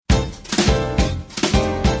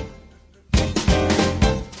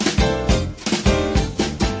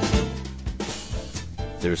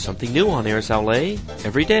There's something new on Airs LA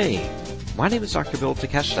every day. My name is Dr. Bill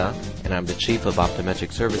Takeshita, and I'm the Chief of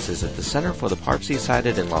Optometric Services at the Center for the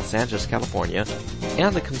Parsi-Sighted in Los Angeles, California,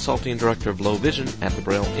 and the Consulting Director of Low Vision at the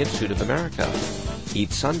Braille Institute of America.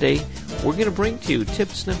 Each Sunday, we're going to bring to you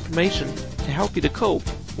tips and information to help you to cope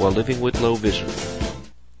while living with low vision.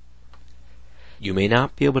 You may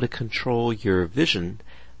not be able to control your vision,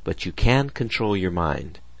 but you can control your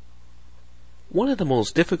mind. One of the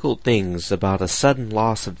most difficult things about a sudden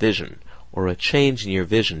loss of vision or a change in your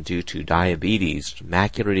vision due to diabetes,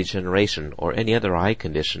 macular degeneration, or any other eye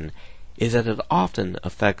condition is that it often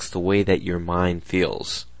affects the way that your mind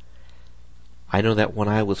feels. I know that when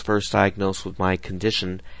I was first diagnosed with my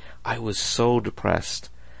condition, I was so depressed.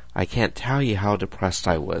 I can't tell you how depressed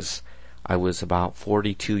I was. I was about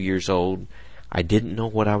 42 years old. I didn't know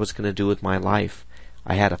what I was going to do with my life.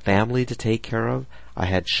 I had a family to take care of. I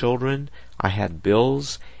had children. I had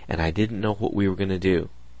bills, and I didn't know what we were going to do.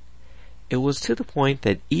 It was to the point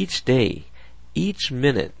that each day, each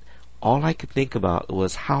minute, all I could think about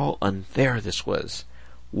was how unfair this was.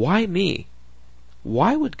 Why me?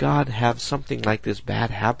 Why would God have something like this bad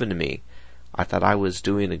happen to me? I thought I was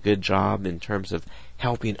doing a good job in terms of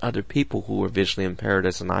helping other people who were visually impaired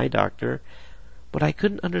as an eye doctor, but I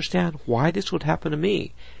couldn't understand why this would happen to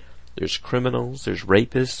me. There's criminals, there's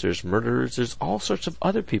rapists, there's murderers, there's all sorts of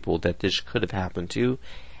other people that this could have happened to,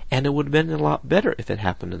 and it would have been a lot better if it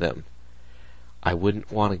happened to them. I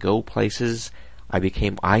wouldn't want to go places. I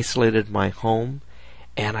became isolated in my home,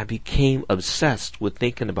 and I became obsessed with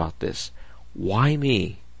thinking about this. Why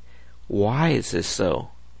me? Why is this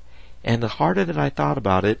so? And the harder that I thought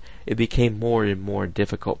about it, it became more and more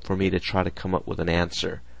difficult for me to try to come up with an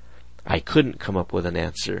answer. I couldn't come up with an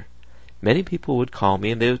answer. Many people would call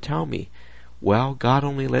me and they would tell me, well, God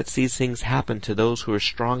only lets these things happen to those who are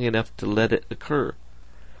strong enough to let it occur.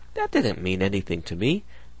 That didn't mean anything to me.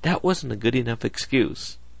 That wasn't a good enough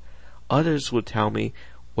excuse. Others would tell me,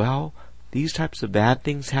 well, these types of bad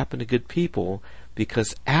things happen to good people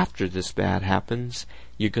because after this bad happens,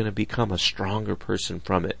 you're going to become a stronger person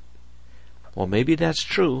from it. Well, maybe that's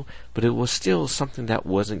true, but it was still something that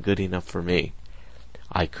wasn't good enough for me.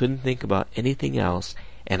 I couldn't think about anything else,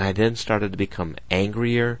 and I then started to become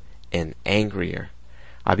angrier and angrier.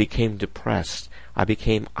 I became depressed, I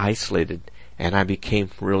became isolated, and I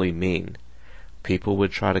became really mean. People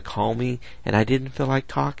would try to call me, and I didn't feel like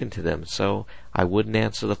talking to them, so I wouldn't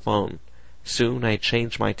answer the phone. Soon I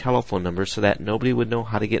changed my telephone number so that nobody would know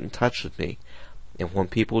how to get in touch with me. And when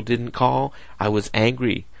people didn't call, I was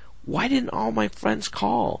angry. Why didn't all my friends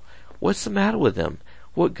call? What's the matter with them?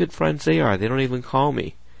 What good friends they are. They don't even call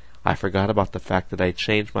me. I forgot about the fact that I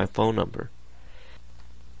changed my phone number.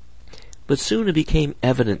 But soon it became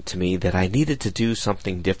evident to me that I needed to do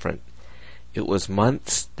something different. It was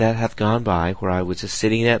months that have gone by where I was just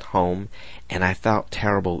sitting at home and I felt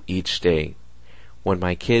terrible each day. When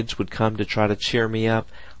my kids would come to try to cheer me up,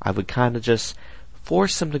 I would kind of just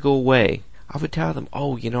force them to go away. I would tell them,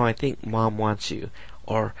 oh, I think Mom wants you.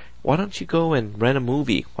 Or, why don't you go and rent a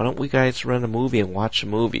movie? Why don't we guys rent a movie and watch a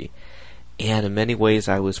movie? And in many ways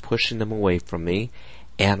I was pushing them away from me,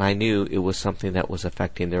 and I knew it was something that was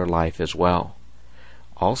affecting their life as well.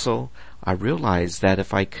 Also, I realized that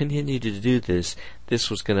if I continued to do this, this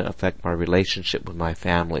was going to affect my relationship with my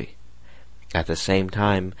family. At the same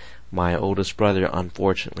time, my oldest brother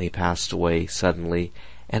unfortunately passed away suddenly,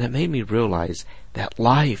 and it made me realize that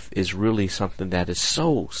life is really something that is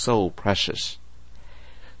so, so precious.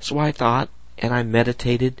 So I thought, and I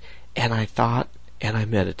meditated, and I thought, and I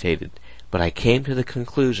meditated, but I came to the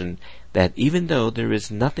conclusion that even though there is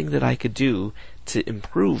nothing that I could do to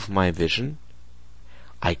improve my vision,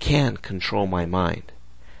 I can control my mind.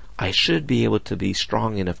 I should be able to be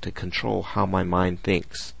strong enough to control how my mind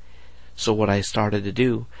thinks. So what I started to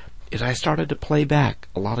do is I started to play back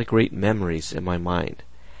a lot of great memories in my mind.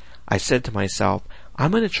 I said to myself,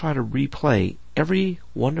 I'm going to try to replay every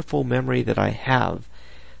wonderful memory that I have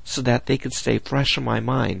so that they could stay fresh in my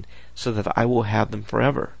mind so that I will have them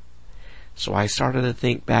forever. So I started to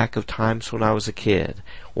think back of times when I was a kid,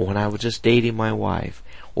 or when I was just dating my wife,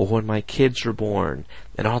 or when my kids were born,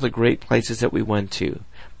 and all the great places that we went to.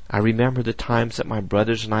 I remember the times that my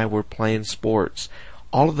brothers and I were playing sports,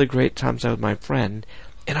 all of the great times I was with my friend,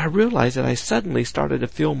 and I realized that I suddenly started to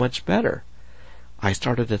feel much better. I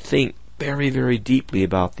started to think very, very deeply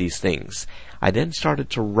about these things. I then started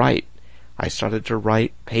to write. I started to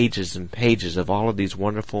write pages and pages of all of these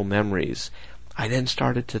wonderful memories. I then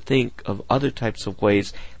started to think of other types of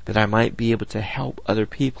ways that I might be able to help other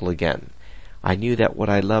people again. I knew that what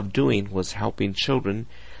I loved doing was helping children,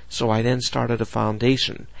 so I then started a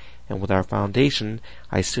foundation. and with our foundation,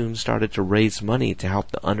 I soon started to raise money to help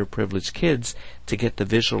the underprivileged kids to get the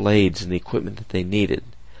visual aids and the equipment that they needed.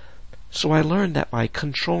 So I learned that by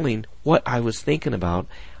controlling what I was thinking about,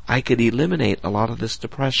 I could eliminate a lot of this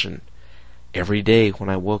depression. Every day when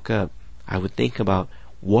I woke up, I would think about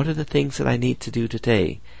what are the things that I need to do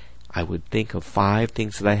today. I would think of 5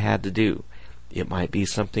 things that I had to do. It might be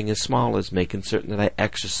something as small as making certain that I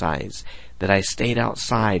exercise, that I stayed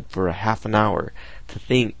outside for a half an hour to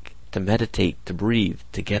think, to meditate, to breathe,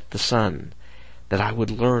 to get the sun, that I would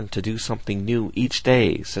learn to do something new each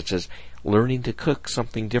day, such as learning to cook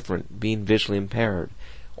something different, being visually impaired,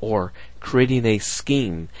 or creating a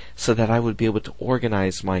scheme so that I would be able to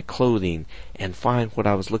organize my clothing and find what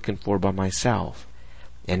I was looking for by myself.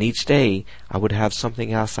 And each day I would have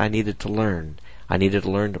something else I needed to learn. I needed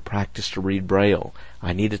to learn to practice to read Braille.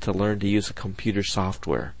 I needed to learn to use a computer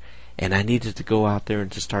software. And I needed to go out there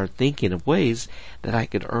and to start thinking of ways that I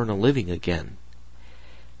could earn a living again.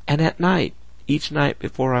 And at night, each night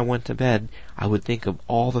before I went to bed, I would think of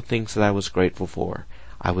all the things that I was grateful for.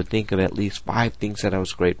 I would think of at least 5 things that I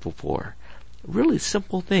was grateful for. Really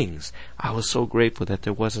simple things. I was so grateful that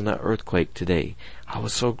there wasn't an earthquake today. I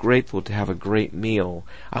was so grateful to have a great meal.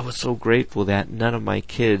 I was so grateful that none of my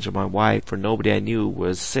kids or my wife or nobody I knew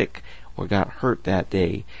was sick or got hurt that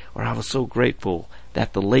day. Or I was so grateful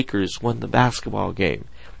that the Lakers won the basketball game.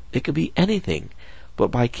 It could be anything.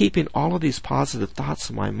 But by keeping all of these positive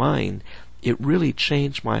thoughts in my mind, it really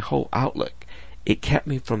changed my whole outlook. It kept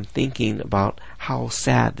me from thinking about how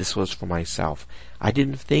sad this was for myself. I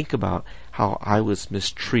didn't think about how I was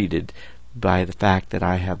mistreated by the fact that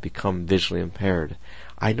I have become visually impaired.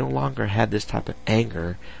 I no longer had this type of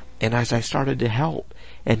anger, and as I started to help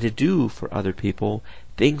and to do for other people,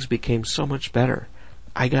 things became so much better.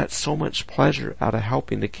 I got so much pleasure out of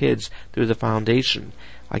helping the kids through the foundation.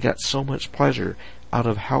 I got so much pleasure out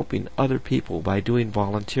of helping other people by doing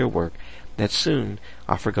volunteer work that soon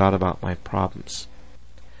I forgot about my problems.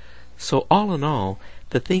 So all in all,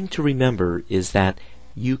 the thing to remember is that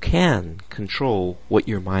you can control what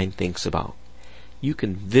your mind thinks about. You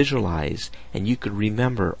can visualize and you could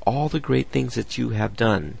remember all the great things that you have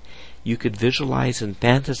done. You could visualize and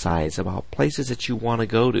fantasize about places that you want to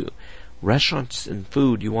go to, restaurants and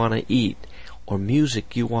food you want to eat, or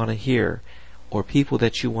music you want to hear, or people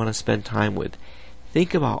that you want to spend time with.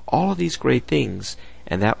 Think about all of these great things,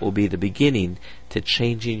 and that will be the beginning to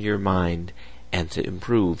changing your mind and to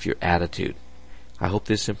improve your attitude. I hope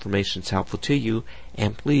this information is helpful to you,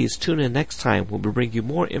 and please tune in next time when we bring you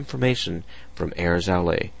more information from Airs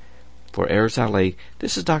LA. For Airs LA,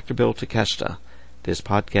 this is Dr. Bill Takeshita. This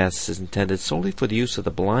podcast is intended solely for the use of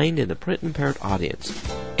the blind and the print-impaired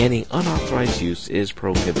audience. Any unauthorized use is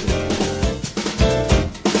prohibited.